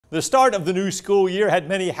The start of the new school year had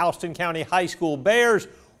many Houston County High School Bears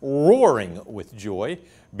roaring with joy.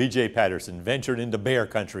 B.J. Patterson ventured into bear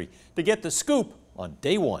country to get the scoop on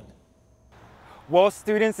day one. Well,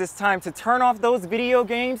 students, it's time to turn off those video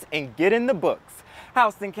games and get in the books.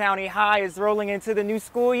 Houston County High is rolling into the new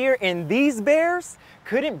school year, and these Bears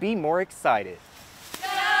couldn't be more excited. Go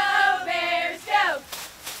Bears, go!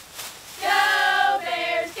 Go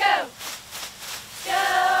Bears, go!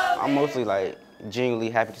 Go! I'm mostly genuinely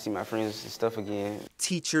happy to see my friends and stuff again.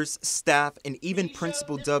 Teachers, staff, and even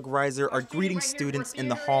Principal Doug Rizer are greeting students in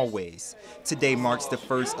the hallways. Today marks the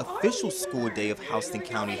first official school day of Houston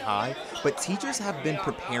County High, but teachers have been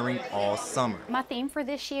preparing all summer. My theme for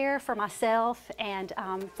this year, for myself and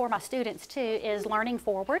for my students too, is learning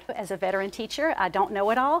forward. As a veteran teacher, I don't know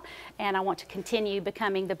it all, and I want to continue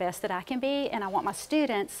becoming the best that I can be, and I want my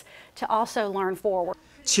students to also learn forward.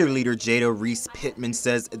 Cheerleader Jada Reese Pittman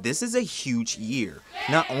says this is a huge year,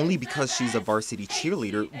 not only because she's a varsity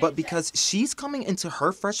cheerleader, but because she's coming into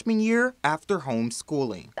her freshman year after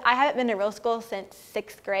homeschooling. I haven't been to real school since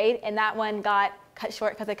 6th grade, and that one got cut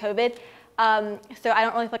short because of COVID. So I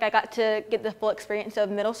don't really feel like I got to get the full experience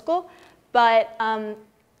of middle school, but I'm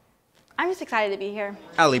just excited to be here.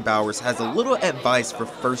 Allie Bowers has a little advice for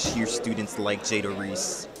first-year students like Jada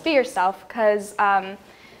Reese. Be yourself, because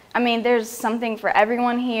I mean, there's something for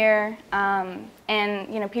everyone here,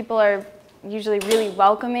 and you know, people are usually really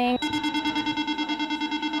welcoming. Good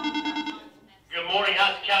morning,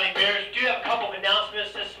 Houston County Bears. Do have a couple of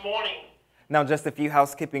announcements this morning. Now, just a few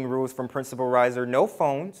housekeeping rules from Principal Rizer: no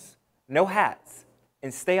phones, no hats,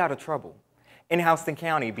 and stay out of trouble. In Houston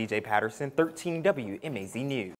County, B.J. Patterson, 13 WMAZ News.